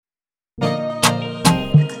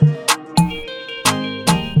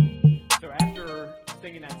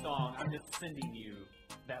singing that song, I'm just sending you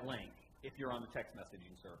that link if you're on the text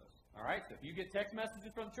messaging service. All right? So if you get text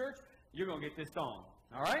messages from the church, you're going to get this song.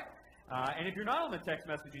 All right? And if you're not on the text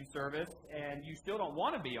messaging service and you still don't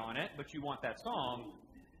want to be on it, but you want that song,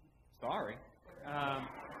 sorry.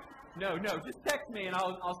 No, just text me and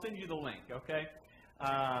I'll send you the link, okay?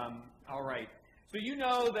 All right. So you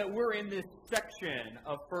know that we're in this section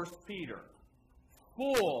of 1 Peter,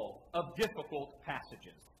 full of difficult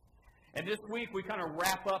passages. And this week we kind of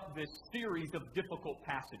wrap up this series of difficult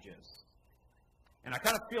passages. And I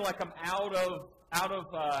kind of feel like I'm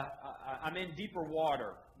I'm in deeper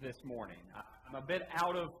water this morning. I'm a bit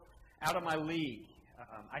out of my league.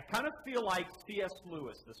 I kind of feel like C.S.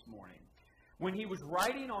 Lewis this morning when he was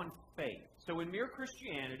writing on faith. So in Mere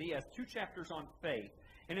Christianity, he has 2 chapters on faith.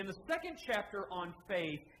 And in the second chapter on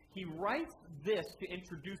faith, he writes this to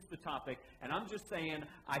introduce the topic. And I'm just saying,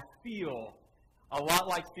 I feel a lot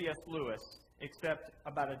like C.S. Lewis, except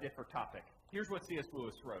about a different topic. Here's what C.S.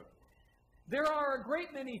 Lewis wrote. There are a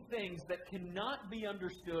great many things that cannot be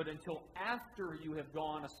understood until after you have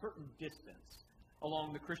gone a certain distance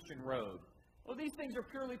along the Christian road. Well, these things are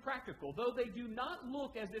purely practical, though they do not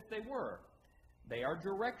look as if they were. They are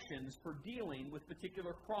directions for dealing with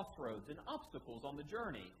particular crossroads and obstacles on the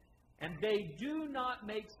journey. And they do not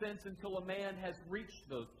make sense until a man has reached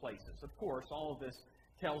those places. Of course, all of this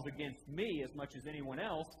tells against me as much as anyone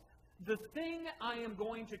else. The thing I am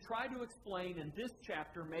going to try to explain in this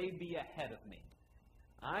chapter may be ahead of me.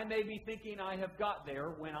 I may be thinking I have got there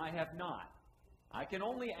when I have not. I can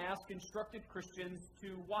only ask instructed Christians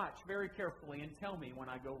to watch very carefully and tell me when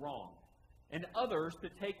I go wrong, and others to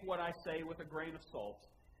take what I say with a grain of salt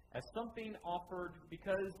as something offered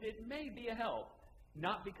because it may be a help,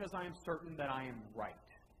 not because I am certain that I am right.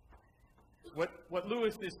 What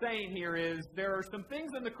Lewis is saying here is there are some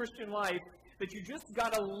things in the Christian life that you just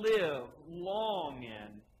got to live long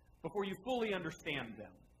in before you fully understand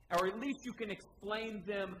them. Or at least you can explain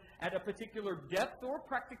them at a particular depth or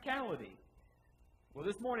practicality. Well,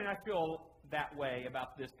 this morning I feel that way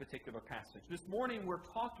about this particular passage. This morning we're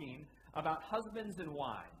talking about husbands and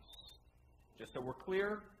wives. Just so we're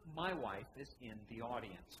clear, my wife is in the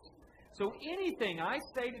audience. So anything I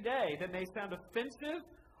say today that may sound offensive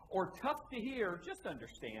or tough to hear, just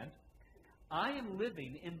understand, I am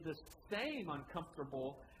living in the same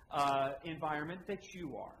uncomfortable environment that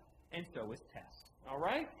you are, and so is Tess. All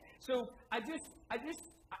right? So I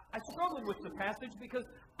struggled with the passage because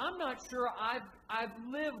I'm not sure I've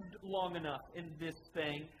lived long enough in this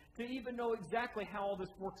thing to even know exactly how all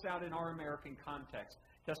this works out in our American context.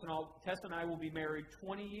 Tess and I will be married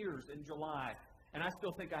 20 years in July, and I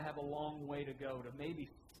still think I have a long way to go to maybe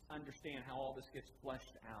understand how all this gets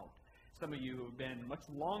fleshed out. Some of you who have been much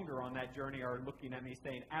longer on that journey are looking at me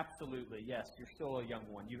saying, absolutely, yes, you're still a young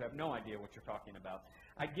one. You have no idea what you're talking about.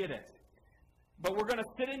 I get it. But we're going to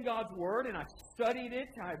sit in God's Word, and I've studied it.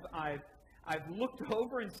 I've looked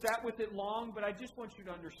over and sat with it long, but I just want you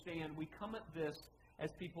to understand we come at this as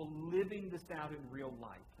people living this out in real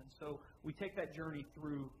life. And so we take that journey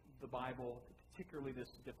through the Bible, particularly this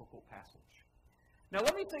difficult passage. Now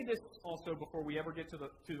let me say this also before we ever get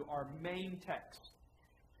to our main text.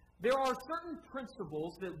 There are certain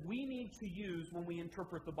principles that we need to use when we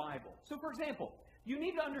interpret the Bible. So, for example, you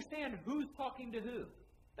need to understand who's talking to who.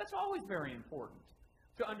 That's always very important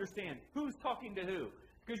to understand who's talking to who.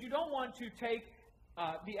 Because you don't want to take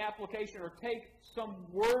the application or take some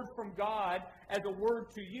word from God as a word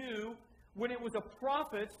to you when it was a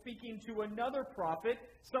prophet speaking to another prophet,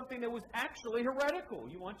 something that was actually heretical.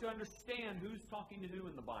 You want to understand who's talking to who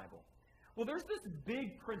in the Bible. Well, there's this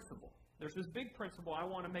big principle. There's this big principle I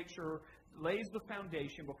want to make sure lays the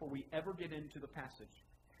foundation before we ever get into the passage.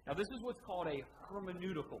 Now, this is what's called a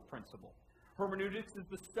hermeneutical principle. Hermeneutics is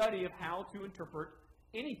the study of how to interpret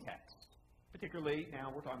any text. Particularly,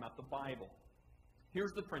 now we're talking about the Bible.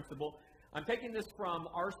 Here's the principle. I'm taking this from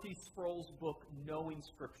R.C. Sproul's book, Knowing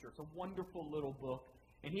Scripture. It's a wonderful little book.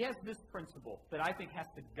 And he has this principle that I think has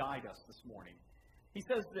to guide us this morning. He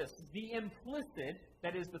says this, the implicit,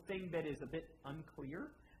 that is the thing that is a bit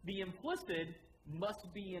unclear, the implicit must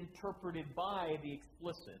be interpreted by the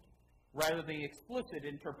explicit, rather than the explicit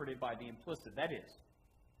interpreted by the implicit. That is,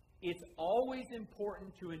 it's always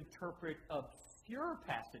important to interpret obscure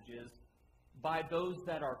passages by those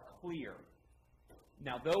that are clear.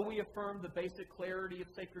 Now, though we affirm the basic clarity of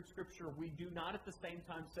sacred Scripture, we do not at the same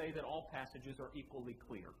time say that all passages are equally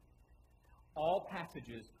clear. All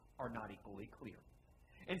passages are not equally clear.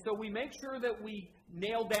 And so we make sure that we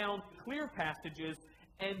nail down clear passages,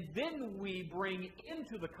 and then we bring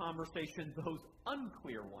into the conversation those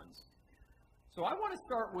unclear ones. So I want to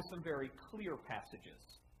start with some very clear passages.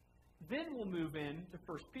 Then we'll move into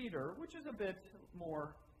 1 Peter, which is a bit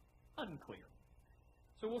more unclear.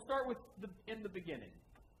 So we'll start with in the beginning.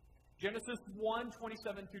 Genesis 1,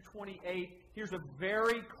 27 through 28. Here's a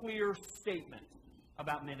very clear statement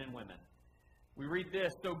about men and women. We read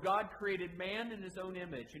this: So God created man in his own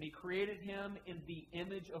image, and he created him in the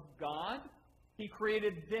image of God. He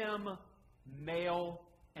created them male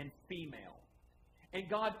and female. And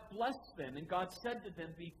God blessed them, and God said to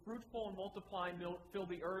them, Be fruitful and multiply, fill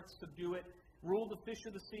the earth, subdue it, rule the fish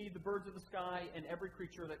of the sea, the birds of the sky, and every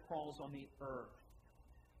creature that crawls on the earth.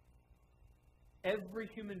 Every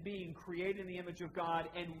human being created in the image of God.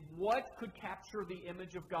 And what could capture the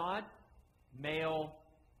image of God? Male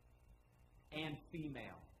and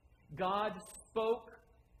female. God spoke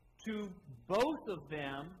to both of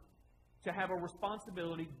them to have a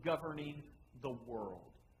responsibility governing the world.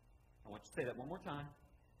 I want you to say that one more time.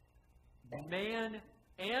 Man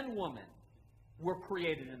and woman were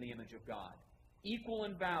created in the image of God, equal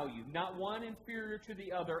in value, not one inferior to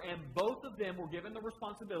the other, and both of them were given the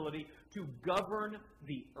responsibility to govern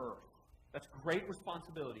the earth. That's great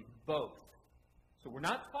responsibility, both. So we're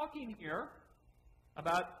not talking here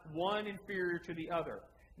about one inferior to the other.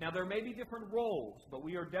 Now, there may be different roles, but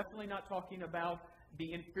we are definitely not talking about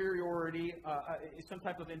the inferiority, some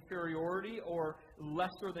type of inferiority or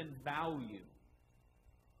lesser than value.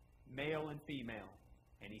 Male and female.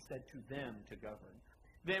 And he said to them to govern.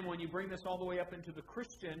 Then when you bring this all the way up into the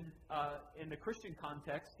Christian, in the Christian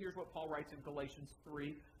context, here's what Paul writes in Galatians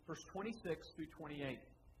 3, verse 26 through 28.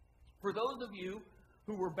 For those of you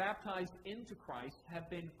who were baptized into Christ have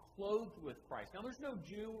been clothed with Christ. Now there's no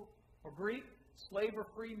Jew or Greek, slave or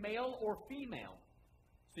free, male or female,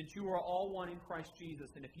 since you are all one in Christ Jesus.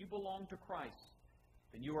 And if you belong to Christ,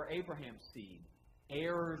 then you are Abraham's seed,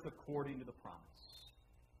 heirs according to the promise.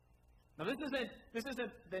 Now this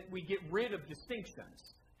isn't that we get rid of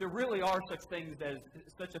distinctions. There really are such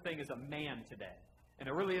a thing as a man today. And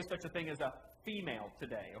there really is such a thing as a female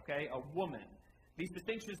today, okay? A woman. These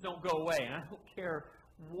distinctions don't go away, and I don't care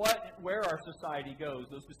where our society goes,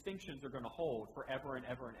 those distinctions are going to hold forever and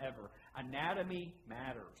ever and ever. Anatomy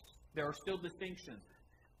matters. There are still distinctions.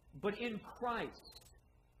 But in Christ,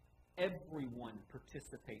 everyone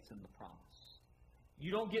participates in the promise.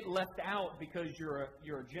 You don't get left out because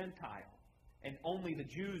you're a Gentile, and only the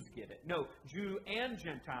Jews get it. No, Jew and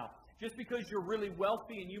Gentile. Just because you're really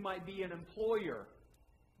wealthy and you might be an employer,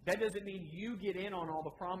 that doesn't mean you get in on all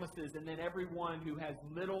the promises, and then everyone who has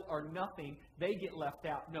little or nothing, they get left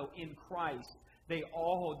out. No, in Christ, they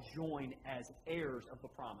all join as heirs of the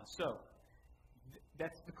promise. So,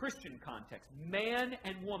 that's the Christian context. Man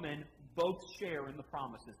and woman both share in the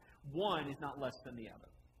promises. One is not less than the other.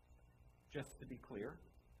 Just to be clear,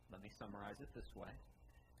 let me summarize it this way.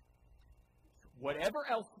 Whatever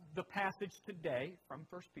else the passage today from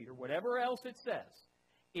 1 Peter, whatever else it says,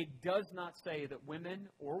 it does not say that women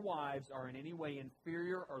or wives are in any way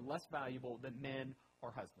inferior or less valuable than men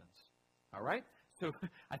or husbands. All right? So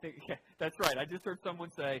I think, yeah, that's right. I just heard someone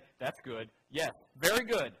say, that's good. Yes, very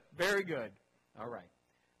good. Very good. All right.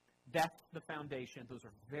 That's the foundation. Those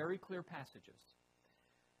are very clear passages.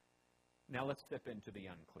 Now let's step into the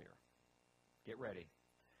unclear. Get ready.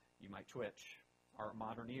 You might twitch. Our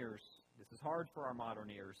modern ears. This is hard for our modern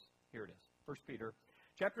ears. Here it is. 1 Peter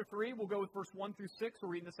chapter 3, we'll go with verse 1 through 6. We're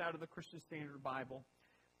reading this out of the Christian Standard Bible.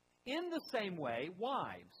 In the same way,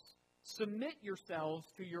 wives, submit yourselves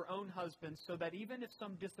to your own husbands, so that even if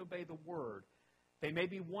some disobey the word, they may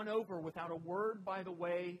be won over without a word by the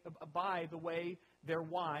way their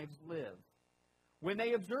wives live. When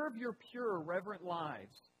they observe your pure, reverent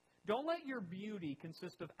lives, don't let your beauty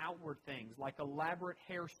consist of outward things like elaborate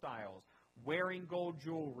hairstyles, wearing gold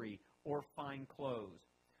jewelry, or fine clothes,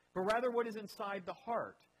 but rather what is inside the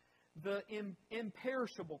heart, the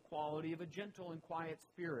imperishable quality of a gentle and quiet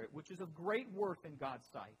spirit, which is of great worth in God's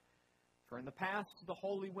sight. For in the past, the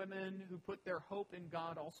holy women who put their hope in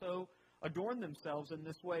God also adorned themselves in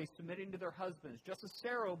this way, submitting to their husbands, just as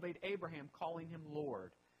Sarah obeyed Abraham, calling him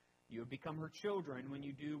Lord. You have become her children when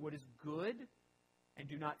you do what is good and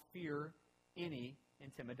do not fear any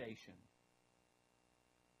intimidation.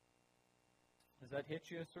 Does that hit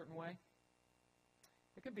you a certain way?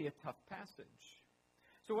 It could be a tough passage.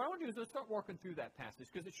 So what I want to do is let's start walking through that passage,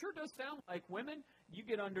 because it sure does sound like women, you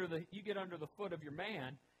get under the foot of your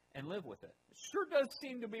man and live with it. It sure does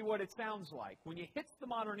seem to be what it sounds like. When you hit the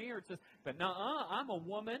modern ear, it says, but I'm a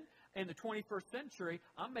woman in the 21st century.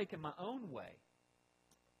 I'm making my own way.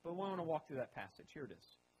 But we want to walk through that passage. Here it is.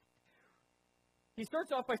 He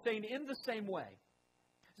starts off by saying, in the same way.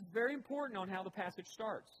 It's very important on how the passage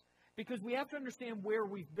starts, because we have to understand where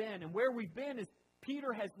we've been. And where we've been is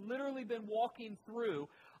Peter has literally been walking through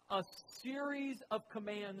a series of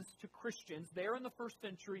commands to Christians there in the first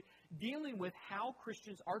century dealing with how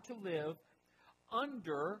Christians are to live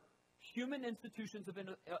under human institutions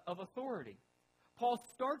of authority. Paul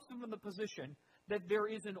starts from the position that there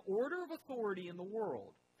is an order of authority in the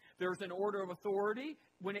world. There's an order of authority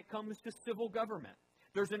when it comes to civil government.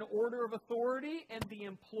 There's an order of authority in the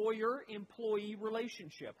employer-employee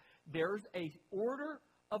relationship. There's an order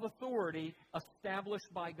of authority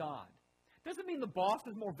established by God. Doesn't mean the boss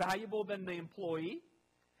is more valuable than the employee,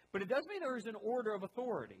 but it does mean there is an order of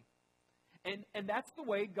authority. And that's the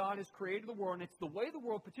way God has created the world, and it's the way the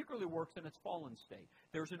world particularly works in its fallen state.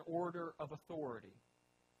 There's an order of authority.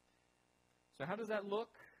 So how does that look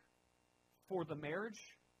for the marriage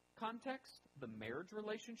context, the marriage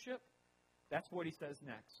relationship? That's what he says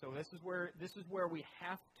next. So this is where we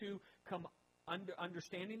have to come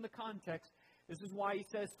understanding the context. This is why he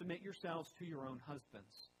says, submit yourselves to your own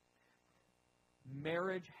husbands.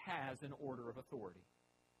 Marriage has an order of authority.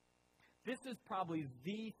 This is probably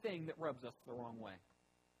the thing that rubs us the wrong way.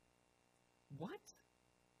 What?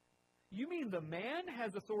 You mean the man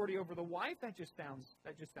has authority over the wife? That just sounds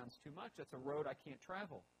too much. That's a road I can't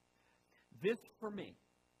travel. This for me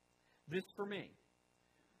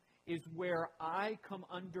is where I come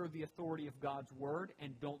under the authority of God's Word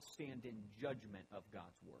and don't stand in judgment of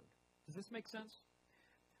God's Word. Does this make sense?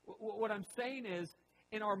 What I'm saying is,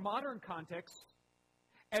 in our modern context,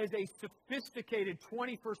 as a sophisticated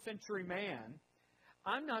 21st century man,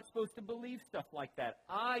 I'm not supposed to believe stuff like that.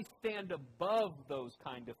 I stand above those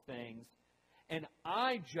kind of things, and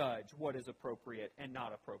I judge what is appropriate and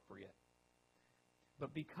not appropriate.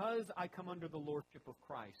 But because I come under the lordship of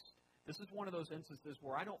Christ, this is one of those instances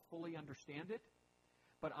where I don't fully understand it,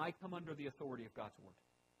 but I come under the authority of God's Word.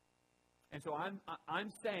 And so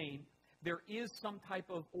I'm saying there is some type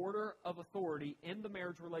of order of authority in the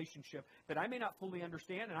marriage relationship that I may not fully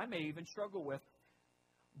understand and I may even struggle with,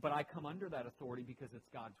 but I come under that authority because it's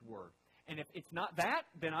God's Word. And if it's not that,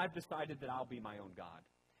 then I've decided that I'll be my own God.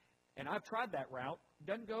 And I've tried that route.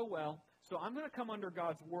 Doesn't go well. So I'm going to come under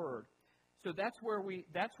God's Word. So that's where we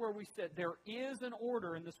said there is an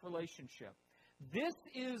order in this relationship. This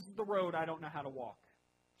is the road I don't know how to walk,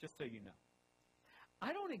 just so you know.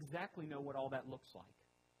 I don't exactly know what all that looks like.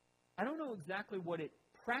 I don't know exactly what it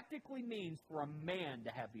practically means for a man to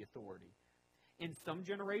have the authority. In some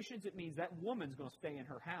generations, it means that woman's going to stay in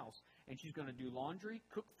her house, and she's going to do laundry,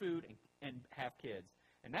 cook food, and have kids.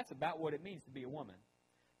 And that's about what it means to be a woman.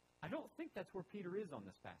 I don't think that's where Peter is on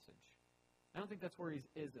this passage. I don't think that's where he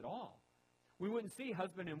is at all. We wouldn't see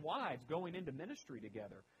husband and wives going into ministry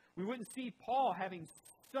together. We wouldn't see Paul having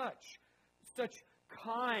such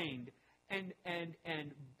kind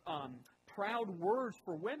and proud words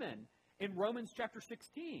for women in Romans chapter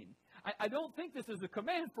 16. I don't think this is a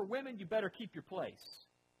command for women, you better keep your place.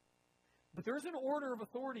 But there is an order of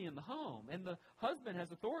authority in the home, and the husband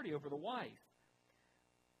has authority over the wife.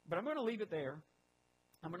 But I'm going to leave it there.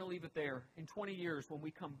 I'm going to leave it there. In 20 years, when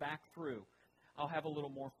we come back through, I'll have a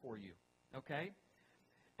little more for you. Okay?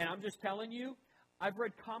 And I'm just telling you, I've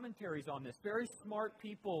read commentaries on this. Very smart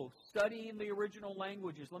people studying the original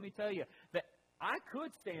languages. Let me tell you that I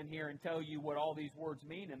could stand here and tell you what all these words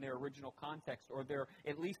mean in their original context, or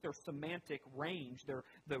at least their semantic range,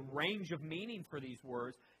 the range of meaning for these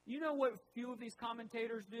words. You know what few of these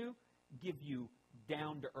commentators do? Give you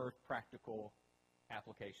down-to-earth practical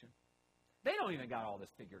application. They don't even got all this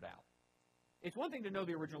figured out. It's one thing to know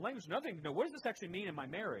the original language, another thing to know, what does this actually mean in my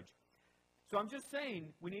marriage? So I'm just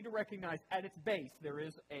saying we need to recognize at its base there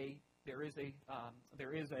is a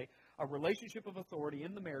relationship of authority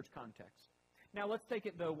in the marriage context. Now let's take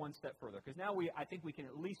it though one step further, because now I think we can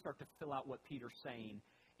at least start to fill out what Peter's saying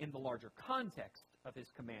in the larger context of his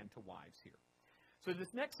command to wives here. So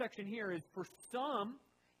this next section here is, for some,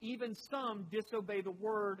 even some disobey the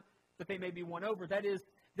word that they may be won over. That is,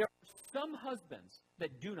 there are some husbands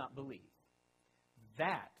that do not believe.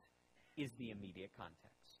 That is the immediate context.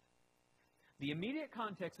 The immediate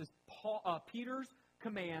context is Peter's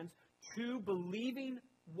commands to believing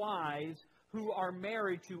wives who are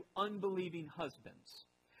married to unbelieving husbands.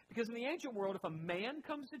 Because in the ancient world, if a man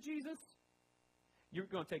comes to Jesus, you're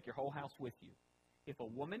going to take your whole house with you. If a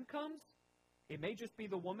woman comes, it may just be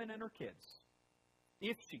the woman and her kids,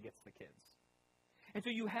 if she gets the kids. And so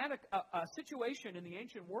you had a situation in the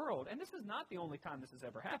ancient world, and this is not the only time this has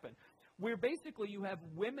ever happened, where basically you have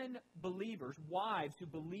women believers, wives who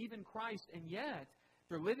believe in Christ, and yet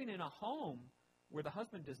they're living in a home where the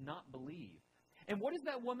husband does not believe. And what is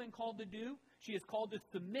that woman called to do? She is called to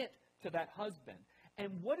submit to that husband.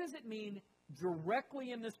 And what does it mean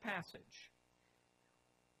directly in this passage?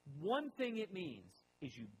 One thing it means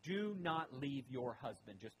is you do not leave your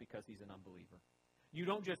husband just because he's an unbeliever. You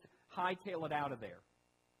don't just hightail it out of there.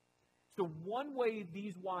 So one way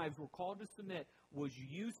these wives were called to submit was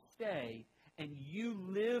you stay and you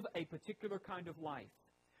live a particular kind of life.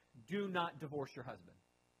 Do not divorce your husband.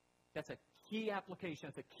 That's a key application.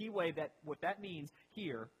 That's a key way that what that means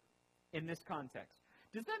here in this context.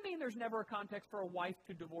 Does that mean there's never a context for a wife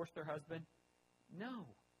to divorce their husband? No.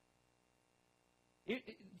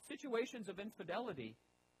 Situations of infidelity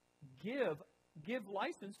give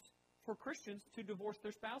license for Christians to divorce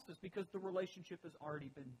their spouses because the relationship has already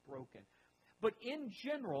been broken. But in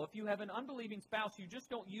general, if you have an unbelieving spouse, you just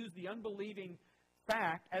don't use the unbelieving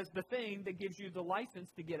fact as the thing that gives you the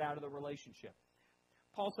license to get out of the relationship.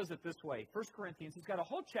 Paul says it this way. 1 Corinthians, he's got a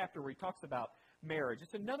whole chapter where he talks about marriage.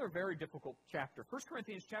 It's another very difficult chapter. 1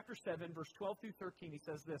 Corinthians chapter 7, verse 12 through 13, he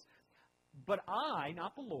says this, "But I,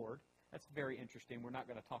 not the Lord," that's very interesting. We're not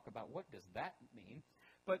going to talk about what does that mean.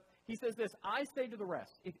 But he says this, "I say to the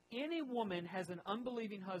rest, if any woman has an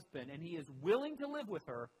unbelieving husband and he is willing to live with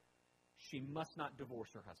her, she must not divorce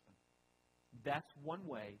her husband." That's one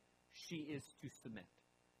way she is to submit.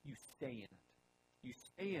 You stay in it. You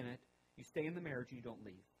stay in it. You stay in the marriage. You don't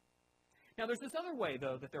leave. Now, there's this other way,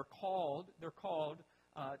 though, that they're called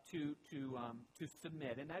to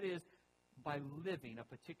submit, and that is by living a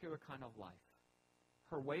particular kind of life.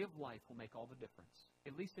 Her way of life will make all the difference.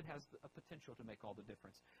 At least it has a potential to make all the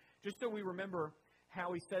difference. Just so we remember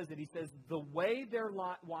how he says it, he says, the way their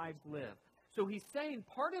wives live. So he's saying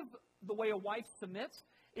part of the way a wife submits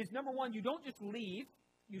is, number one, you don't just leave,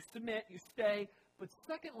 you submit, you stay, but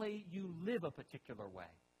secondly, you live a particular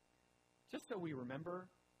way. Just so we remember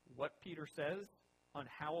what Peter says on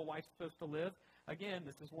how a wife's supposed to live. Again,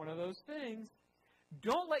 this is one of those things.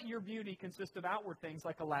 Don't let your beauty consist of outward things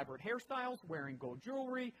like elaborate hairstyles, wearing gold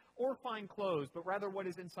jewelry, or fine clothes, but rather what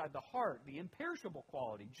is inside the heart, the imperishable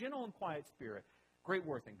quality, gentle and quiet spirit, great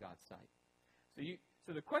worth in God's sight.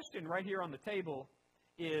 So the question right here on the table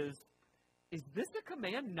is this a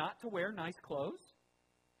command not to wear nice clothes?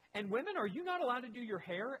 And women, are you not allowed to do your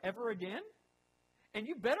hair ever again? And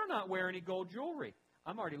you better not wear any gold jewelry.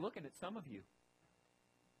 I'm already looking at some of you.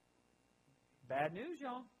 Bad news,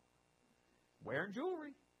 y'all. Wearing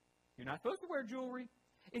jewelry. You're not supposed to wear jewelry.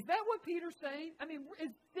 Is that what Peter's saying? I mean,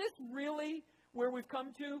 is this really where we've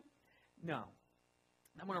come to? No.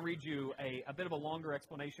 I'm going to read you a bit of a longer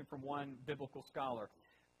explanation from one biblical scholar.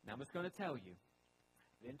 Now, I'm just going to tell you.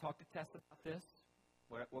 I didn't talk to Tess about this,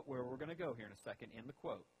 where we're going to go here in a second in the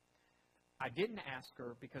quote. I didn't ask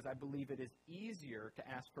her because I believe it is easier to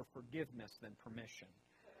ask for forgiveness than permission.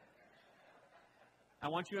 I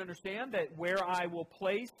want you to understand that where I will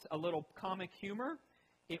place a little comic humor,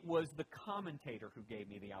 it was the commentator who gave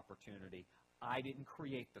me the opportunity. I didn't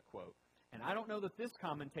create the quote. And I don't know that this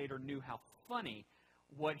commentator knew how funny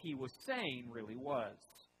what he was saying really was.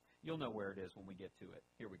 You'll know where it is when we get to it.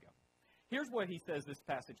 Here we go. Here's what he says this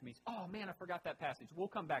passage means. Oh, man, I forgot that passage. We'll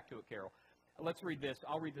come back to it, Carol. Let's read this.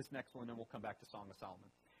 I'll read this next one, and we'll come back to Song of Solomon.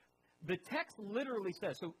 The text literally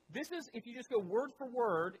says, so this is, if you just go word for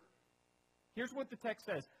word, here's what the text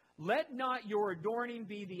says. Let not your adorning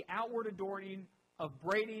be the outward adorning of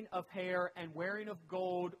braiding of hair and wearing of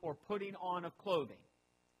gold or putting on of clothing.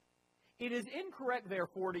 It is incorrect,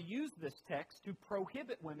 therefore, to use this text to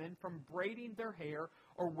prohibit women from braiding their hair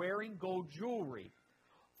or wearing gold jewelry.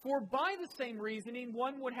 For by the same reasoning,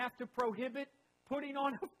 one would have to prohibit putting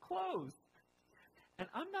on of clothes. And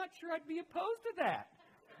I'm not sure I'd be opposed to that.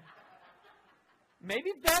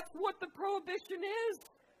 Maybe that's what the prohibition is.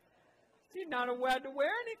 You're not allowed to wear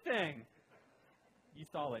anything. You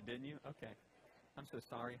saw it, didn't you? Okay. I'm so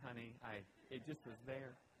sorry, honey. It just was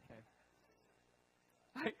there.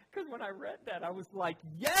 Okay. Because when I read that, I was like,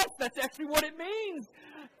 yes, that's actually what it means.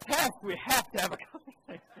 Tess, we have to have a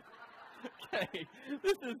conversation. Okay.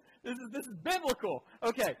 This is biblical.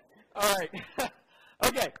 Okay. All right.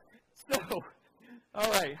 Okay. So,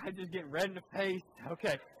 all right. I'm just getting red in the face.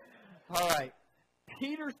 Okay. All right.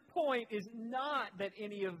 Peter's point is not that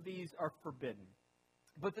any of these are forbidden,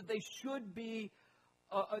 but that they should be,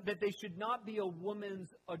 that they should not be a woman's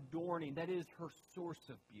adorning. That is her source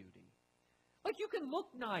of beauty. Like, you can look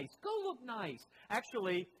nice. Go look nice.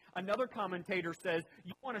 Actually, another commentator says,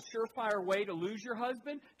 you want a surefire way to lose your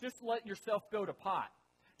husband? Just let yourself go to pot.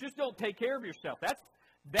 Just don't take care of yourself.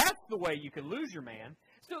 That's the way you can lose your man.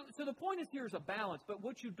 So the point is here is a balance, but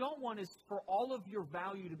what you don't want is for all of your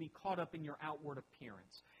value to be caught up in your outward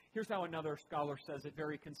appearance. Here's how another scholar says it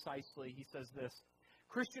very concisely. He says this,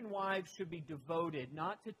 Christian wives should be devoted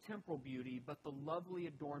not to temporal beauty, but the lovely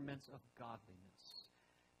adornments of godliness.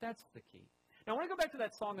 That's the key. Now, I want to go back to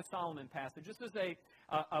that Song of Solomon passage. This is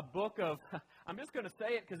a book of, I'm just going to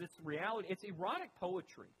say it because it's reality, it's erotic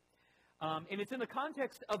poetry. And it's in the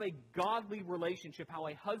context of a godly relationship, how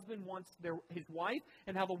a husband wants his wife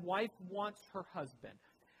and how the wife wants her husband.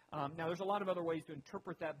 Now, there's a lot of other ways to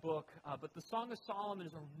interpret that book, but the Song of Solomon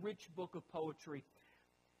is a rich book of poetry.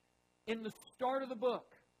 In the start of the book,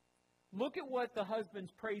 look at what the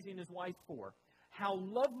husband's praising his wife for. How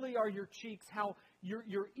lovely are your cheeks, how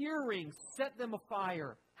your earrings set them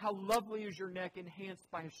afire, how lovely is your neck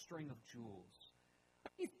enhanced by a string of jewels.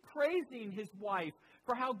 He's praising his wife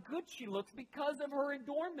for how good she looks because of her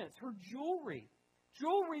adornments, her jewelry.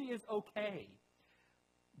 Jewelry is okay.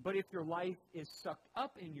 But if your life is sucked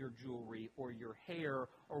up in your jewelry or your hair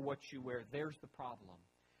or what you wear, there's the problem.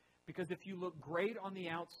 Because if you look great on the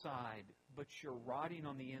outside, but you're rotting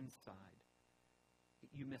on the inside,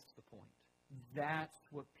 you miss the point. That's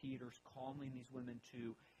what Peter's calling these women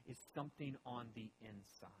to, is something on the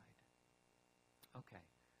inside. Okay.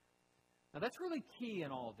 Now that's really key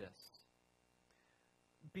in all this.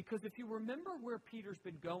 Because if you remember where Peter's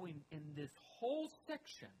been going in this whole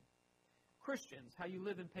section, Christians, how you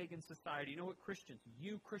live in pagan society. You know what Christians,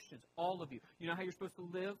 you Christians, all of you, you know how you're supposed to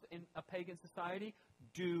live in a pagan society?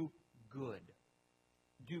 Do good.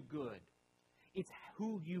 Do good. It's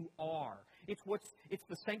who you are. It's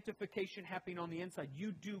the sanctification happening on the inside.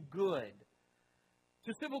 You do good.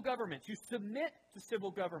 To civil governments, you submit to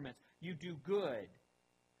civil governments. You do good.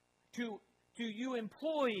 To you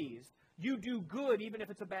employees, you do good even if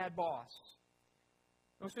it's a bad boss.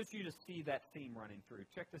 I want you to see that theme running through.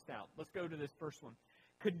 Check this out. Let's go to this first one.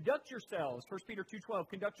 Conduct yourselves, 1 Peter 2:12,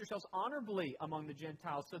 conduct yourselves honorably among the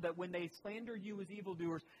Gentiles so that when they slander you as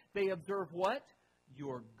evildoers, they observe what?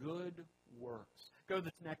 Your good works. Go to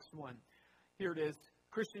this next one. Here it is.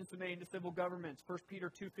 Christians submitting to civil governments. 1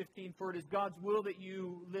 Peter 2:15, for it is God's will that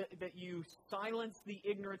you silence the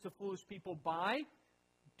ignorance of foolish people by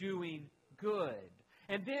doing good.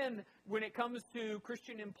 And then, when it comes to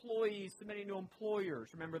Christian employees submitting to employers,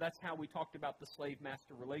 remember that's how we talked about the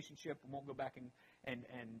slave-master relationship. We won't go back and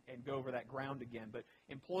go over that ground again. But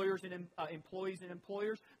employers and employees and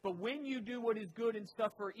employers. But when you do what is good and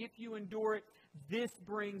suffer, if you endure it, this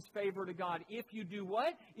brings favor to God. If you do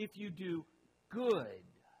what? If you do good.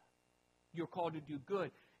 You're called to do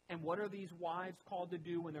good. And what are these wives called to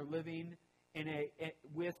do when they're living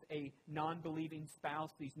with a non-believing spouse,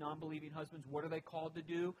 these non-believing husbands? What are they called to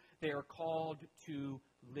do? They are called to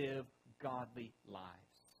live godly lives.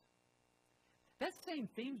 That same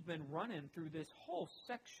theme's been running through this whole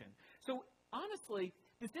section. So honestly,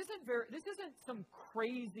 this isn't some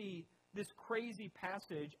crazy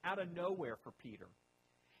passage out of nowhere for Peter.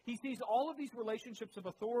 He sees all of these relationships of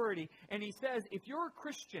authority, and he says, if you're a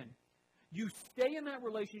Christian, you stay in that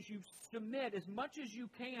relationship, you submit as much as you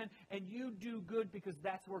can, and you do good because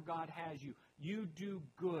that's where God has you. You do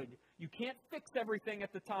good. You can't fix everything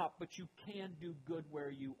at the top, but you can do good where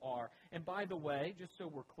you are. And by the way, just so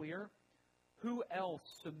we're clear, who else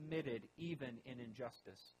submitted even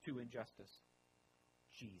to injustice?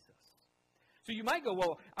 Jesus. So you might go,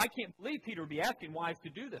 well, I can't believe Peter would be asking wives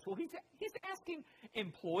to do this. Well, he's asking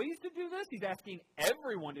employees to do this. He's asking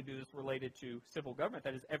everyone to do this related to civil government,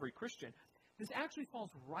 that is, every Christian. This actually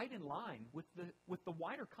falls right in line with the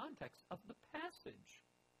wider context of the passage.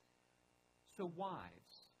 So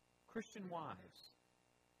wives, Christian wives,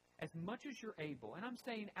 as much as you're able, and I'm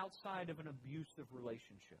saying outside of an abusive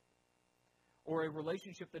relationship, or a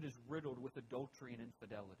relationship that is riddled with adultery and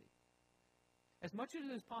infidelity, as much as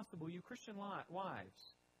it is possible, you Christian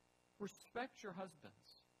wives, respect your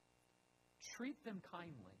husbands. Treat them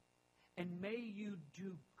kindly. And may you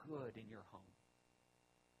do good in your home.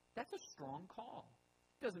 That's a strong call.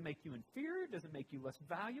 It doesn't make you inferior. It doesn't make you less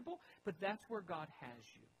valuable. But that's where God has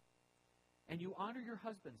you. And you honor your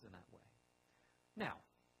husbands in that way. Now,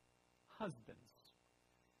 husbands.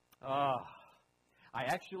 I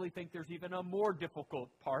actually think there's even a more difficult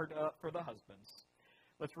part for the husbands.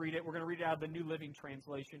 Let's read it. We're going to read it out of the New Living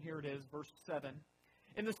Translation. Here it is, verse 7.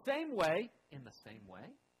 In the same way.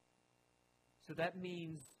 So that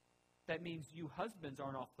means you husbands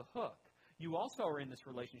aren't off the hook. You also are in this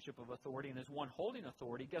relationship of authority, and as one holding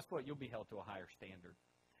authority, guess what? You'll be held to a higher standard.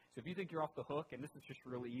 So if you think you're off the hook, and this is just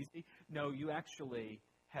really easy, no, you actually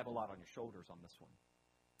have a lot on your shoulders on this one.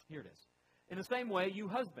 Here it is. In the same way, you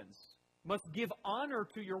husbands must give honor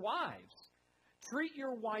to your wives. Treat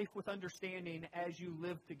your wife with understanding as you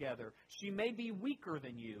live together. She may be weaker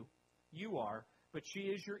than you are, but she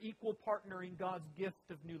is your equal partner in God's gift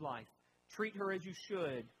of new life. Treat her as you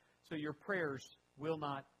should, so your prayers will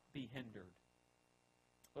not be hindered.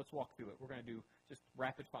 Let's walk through it. We're going to do just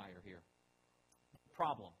rapid fire here.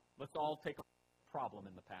 Problem. Let's all take a problem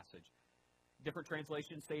in the passage. Different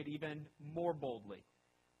translations say it even more boldly.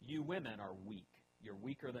 You women are weak. You're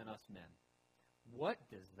weaker than us men. What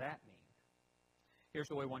does that mean? Here's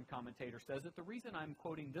the way one commentator says it. The reason I'm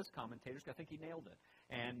quoting this commentator is because I think he nailed it.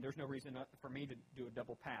 And there's no reason for me to do a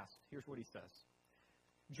double pass. Here's what he says.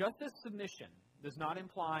 Just as submission does not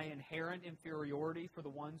imply inherent inferiority for the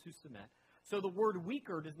ones who submit, so the word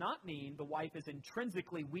weaker does not mean the wife is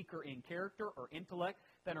intrinsically weaker in character or intellect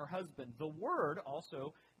than her husband. The word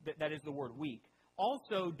also, that is the word weak,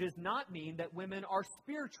 also does not mean that women are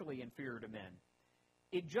spiritually inferior to men.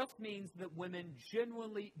 It just means that women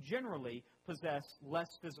generally possess less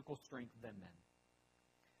physical strength than men.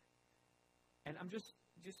 And I'm just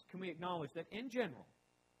can we acknowledge that in general,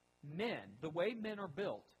 men, the way men are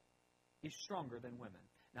built, is stronger than women.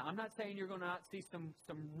 Now, I'm not saying you're going to not see some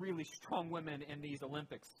really strong women in these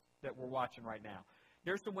Olympics that we're watching right now.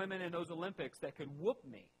 There's some women in those Olympics that could whoop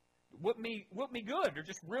me good. They're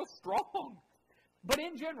just real strong. But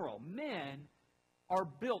in general, men are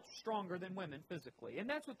built stronger than women physically. And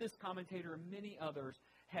that's what this commentator and many others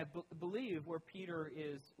have believed what Peter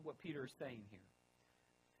is saying here.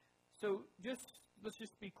 So let's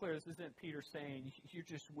just be clear. This isn't Peter saying, you're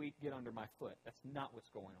just weak, get under my foot. That's not what's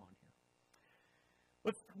going on here.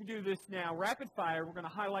 Let's do this now. Rapid fire. We're going to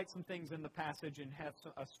highlight some things in the passage and have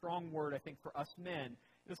a strong word, I think, for us men.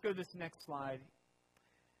 Let's go to this next slide.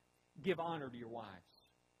 Give honor to your wives.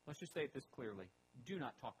 Let's just say it this clearly. Do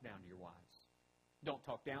not talk down to your wives. Don't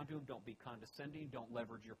talk down to them. Don't be condescending. Don't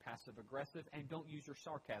leverage your passive-aggressive. And don't use your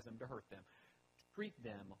sarcasm to hurt them. Treat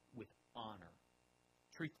them with honor.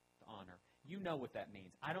 Treat them with honor. You know what that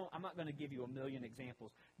means. I'm not going to give you a million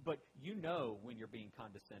examples, but you know when you're being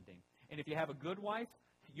condescending. And if you have a good wife,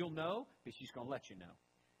 you'll know, but she's going to let you know.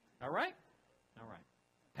 All right? All right.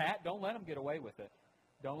 Pat, don't let them get away with it.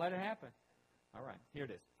 Don't let it happen. All right. Here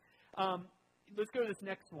it is. Let's go to this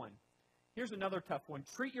next one. Here's another tough one.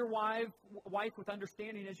 Treat your wife with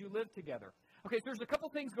understanding as you live together. Okay, so there's a couple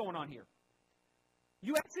things going on here.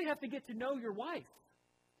 You actually have to get to know your wife.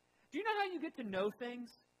 Do you know how you get to know things?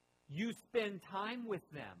 You spend time with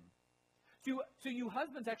them. So you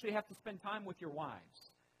husbands actually have to spend time with your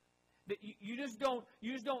wives. You just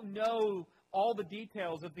don't know all the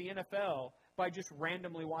details of the NFL by just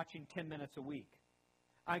randomly watching 10 minutes a week.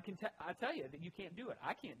 I tell you that you can't do it.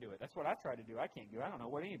 I can't do it. That's what I try to do. I can't do it. I don't know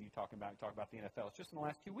what any of you talk about the NFL. It's just in the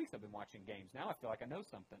last 2 weeks I've been watching games. Now I feel like I know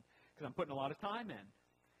something because I'm putting a lot of time in.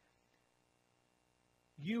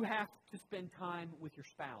 You have to spend time with your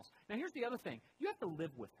spouse. Now here's the other thing. You have to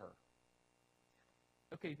live with her.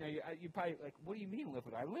 Okay, now you probably like, what do you mean live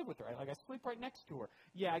with her? I live with her. I sleep right next to her.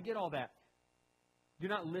 Yeah, I get all that. You're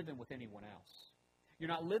not living with anyone else. You're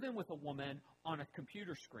not living with a woman on a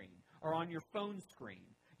computer screen or on your phone screen.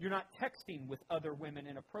 You're not texting with other women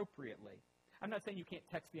inappropriately. I'm not saying you can't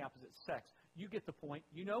text the opposite sex. You get the point.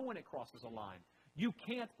 You know when it crosses a line. You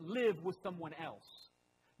can't live with someone else.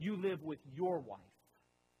 You live with your wife.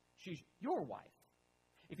 She's your wife.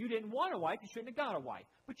 If you didn't want a wife, you shouldn't have got a wife.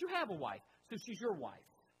 But you have a wife, so she's your wife.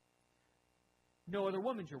 No other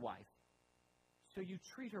woman's your wife. So you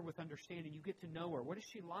treat her with understanding. You get to know her. What is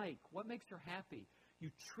she like? What makes her happy? You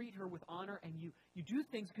treat her with honor, and you do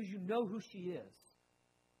things because you know who she is.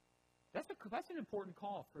 That's an important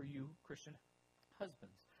call for you, Christian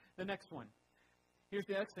husbands. The next one. Here's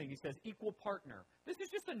the next thing. He says, equal partner. This is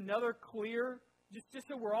just another clear, just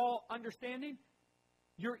so we're all understanding,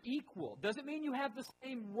 you're equal. Doesn't mean you have the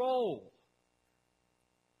same role.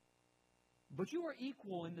 But you are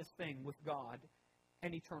equal in this thing with God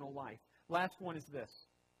and eternal life. Last one is this.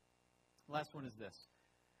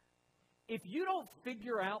 If you don't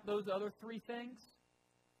figure out those other three things,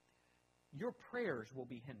 your prayers will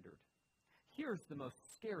be hindered. Here's the most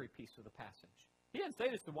scary piece of the passage. He didn't say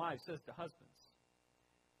this to wives, he says to husbands.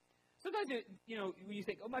 Sometimes, you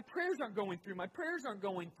think, oh, my prayers aren't going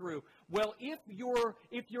through. Well, if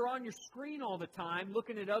you're on your screen all the time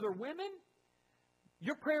looking at other women,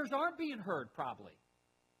 your prayers aren't being heard probably.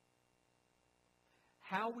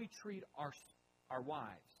 How we treat our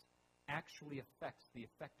wives actually affects the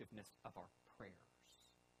effectiveness of our prayers.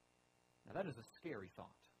 Now, that is a scary thought.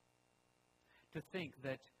 To think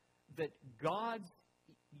that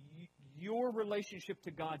your relationship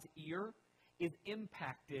to God's ear is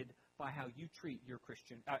impacted by how you treat your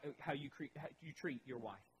how you treat your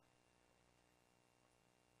wife.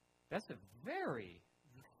 That's a very,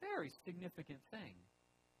 very significant thing.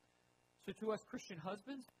 So to us Christian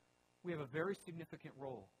husbands, we have a very significant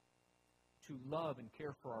role to love and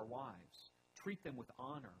care for our wives, treat them with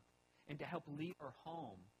honor, and to help lead our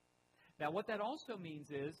home. Now, what that also means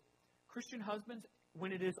is, Christian husbands,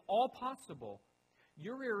 when it is all possible,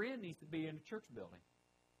 your rear end needs to be in a church building.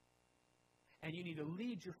 and you need to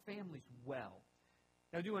lead your families well.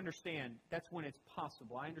 Now, do understand, that's when it's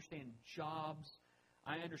possible. I understand jobs.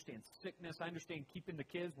 I understand sickness. I understand keeping the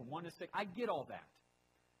kids when one is sick. I get all that.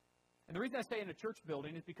 And the reason I stay in a church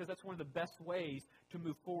building is because that's one of the best ways to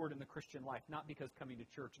move forward in the Christian life, not because coming to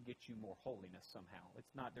church gets you more holiness somehow.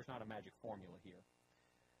 There's not a magic formula here.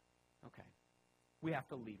 Okay. We have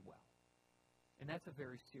to lead well. And that's a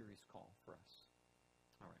very serious call for us.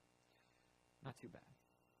 All right. Not too bad.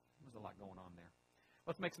 There's a lot going on there.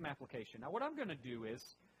 Let's make some application. Now, what I'm going to do is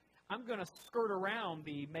I'm going to skirt around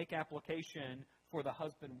the make application for the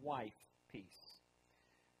husband-wife piece.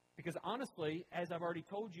 Because honestly, as I've already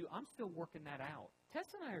told you, I'm still working that out. Tess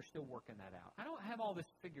and I are still working that out. I don't have all this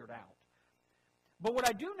figured out. But what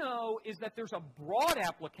I do know is that there's a broad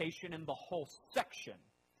application in the whole section.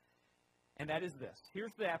 And that is this.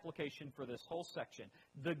 Here's the application for this whole section.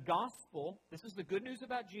 The gospel, this is the good news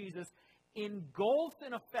about Jesus, engulfs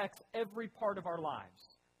and affects every part of our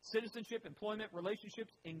lives. Citizenship, employment,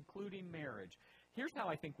 relationships, including marriage. Here's how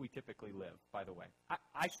I think we typically live, by the way.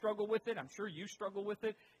 I struggle with it. I'm sure you struggle with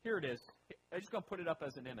it. Here it is. I'm just going to put it up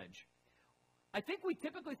as an image. I think we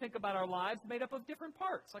typically think about our lives made up of different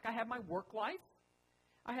parts. Like I have my work life.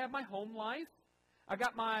 I have my home life. I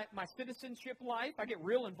got my citizenship life. I get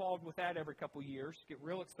real involved with that every couple years. Get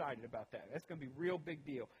real excited about that. That's going to be a real big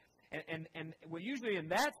deal. And well, usually in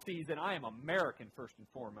that season, I am American first and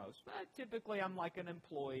foremost. But typically, I'm like an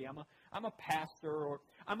employee. I'm a pastor, or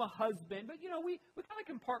I'm a husband. But, we kind of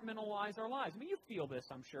compartmentalize our lives. I mean, you feel this,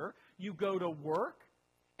 I'm sure. You go to work,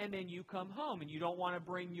 and then you come home, and you don't want to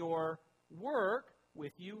bring your work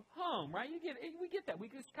with you home, right? We get that. We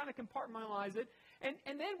just kind of compartmentalize it. And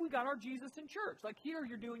then we got our Jesus in church. Like here,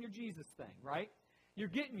 you're doing your Jesus thing, right? You're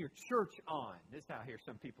getting your church on. This is how I hear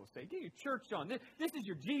some people say, get your church on. This is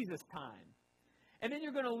your Jesus time. And then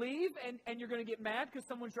you're going to leave, and you're going to get mad because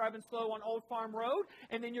someone's driving slow on Old Farm Road.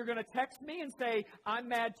 And then you're going to text me and say, I'm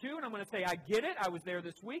mad too. And I'm going to say, I get it. I was there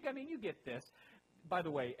this week. I mean, you get this. By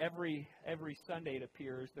the way, every Sunday it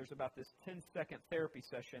appears there's about this 10-second therapy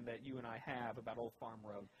session that you and I have about Old Farm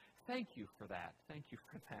Road. Thank you for that. Thank you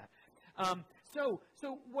for that. So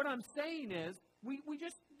what I'm saying is,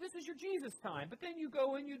 this is your Jesus time, but then you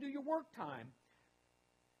go and you do your work time.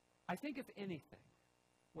 I think if anything,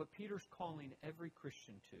 what Peter's calling every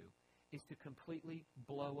Christian to is to completely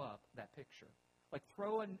blow up that picture. Like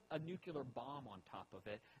throw a nuclear bomb on top of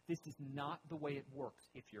it. This is not the way it works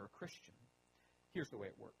if you're a Christian. Here's the way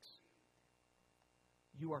it works.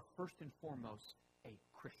 You are first and foremost a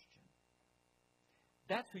Christian.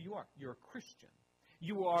 That's who you are. You're a Christian.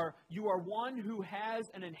 You are one who has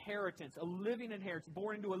an inheritance, a living inheritance,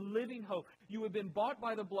 born into a living hope. You have been bought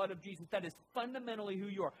by the blood of Jesus. That is fundamentally who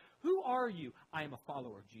you are. Who are you? I am a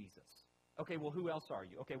follower of Jesus. Okay, well, who else are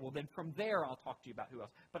you? Okay, well, then from there I'll talk to you about who else.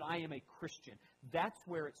 But I am a Christian. That's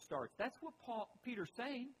where it starts. That's what Peter's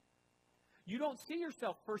saying. You don't see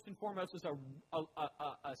yourself first and foremost as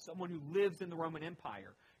someone who lives in the Roman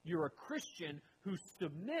Empire. You're a Christian who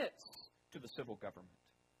submits to the civil government,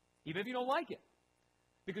 even if you don't like it.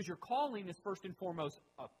 Because your calling is first and foremost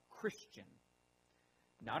a Christian.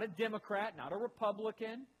 Not a Democrat, not a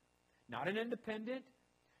Republican, not an independent.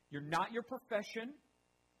 You're not your profession.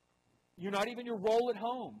 You're not even your role at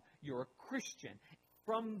home. You're a Christian.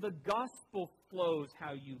 From the gospel flows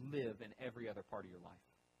how you live in every other part of your life.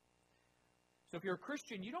 So if you're a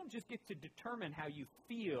Christian, you don't just get to determine how you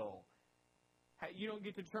feel. You don't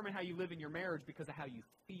get to determine how you live in your marriage because of how you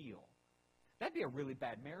feel. That'd be a really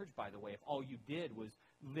bad marriage, by the way, if all you did was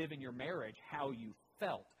live in your marriage how you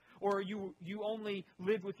felt. Or you only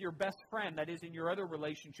lived with your best friend, that is in your other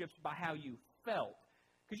relationships, by how you felt.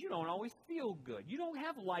 Because you don't always feel good. You don't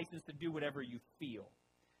have license to do whatever you feel.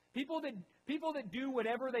 People that do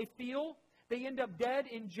whatever they feel, they end up dead,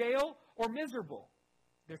 in jail, or miserable.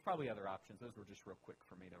 There's probably other options. Those were just real quick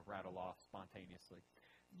for me to rattle off spontaneously.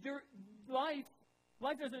 Life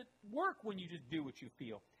doesn't work when you just do what you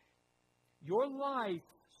feel. Your life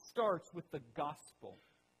starts with the gospel.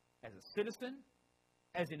 As a citizen,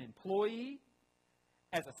 as an employee,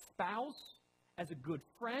 as a spouse, as a good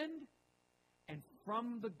friend, and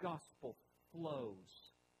from the gospel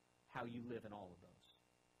flows how you live in all of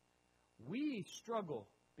those. We struggle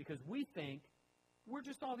because we think we're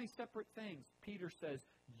just all these separate things. Peter says,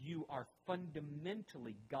 you are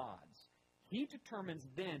fundamentally God's. He determines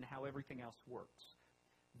then how everything else works.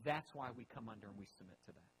 That's why we come under and we submit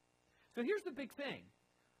to that. So here's the big thing.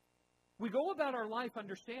 We go about our life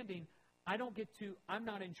understanding, I'm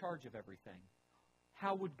not in charge of everything.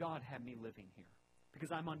 How would God have me living here?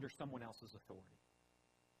 Because I'm under someone else's authority.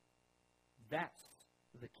 That's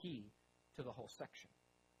the key to the whole section.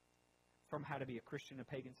 From how to be a Christian in a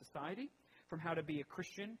pagan society, from how to be a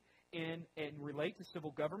Christian and relate to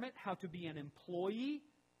civil government, how to be an employee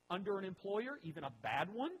under an employer, even a bad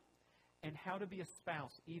one, and how to be a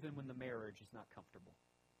spouse even when the marriage is not comfortable.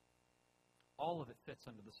 All of it fits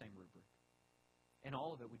under the same rubric. And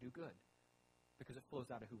all of it we do good because it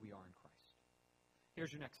flows out of who we are in Christ.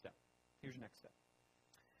 Here's your next step. Here's your next step.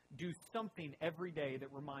 Do something every day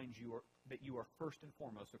that reminds you that you are first and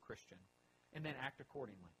foremost a Christian, and then act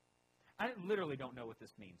accordingly. I literally don't know what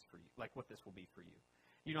this means for you, like what this will be for you.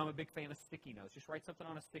 You know, I'm a big fan of sticky notes. Just write something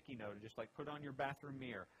on a sticky note and just like put it on your bathroom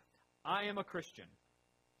mirror. I am a Christian.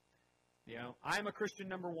 You know, I'm a Christian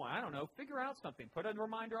number one. I don't know. Figure out something. Put a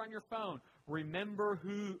reminder on your phone. Remember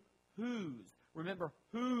Remember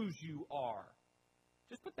whose you are.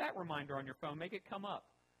 Just put that reminder on your phone. Make it come up.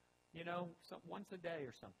 You know, once a day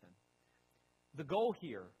or something. The goal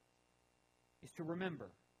here is to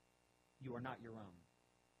remember you are not your own.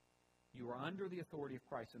 You are under the authority of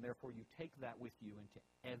Christ, and therefore you take that with you into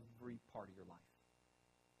every part of your life.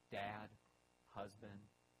 Dad, husband,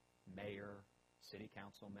 mayor, city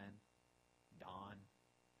councilman, Don.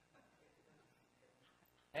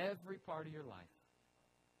 Every part of your life.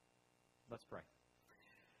 Let's pray.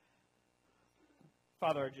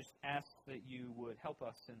 Father, I just ask that you would help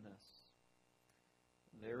us in this.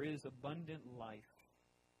 There is abundant life.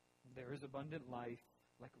 There is abundant life,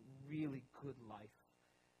 like really good life,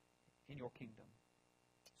 in your kingdom.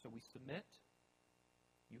 So we submit.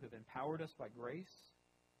 You have empowered us by grace.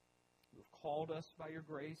 You have called us by your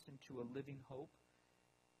grace into a living hope.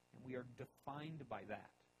 And we are defined by that.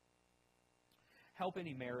 Help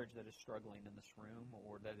any marriage that is struggling in this room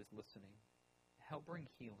or that is listening. Help bring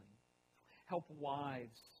healing. Help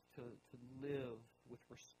wives to live with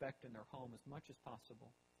respect in their home as much as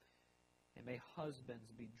possible. And may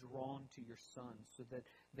husbands be drawn to your sons so that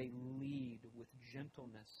they lead with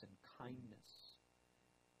gentleness and kindness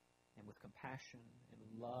and with compassion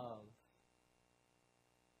and love.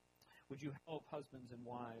 Would you help husbands and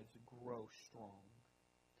wives grow strong?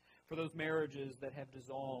 For those marriages that have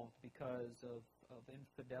dissolved because of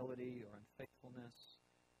infidelity or unfaithfulness,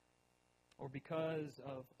 or because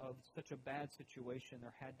of such a bad situation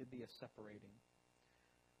there had to be a separating,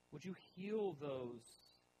 would you heal those?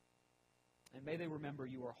 And may they remember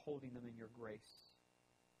you are holding them in your grace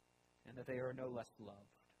and that they are no less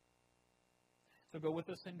loved. So go with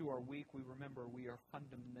us into our week. We remember we are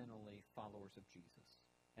fundamentally followers of Jesus.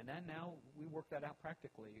 And then now we work that out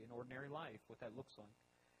practically in ordinary life, what that looks like.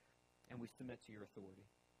 And we submit to your authority.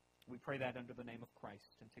 We pray that under the name of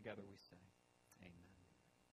Christ, and together we say, amen.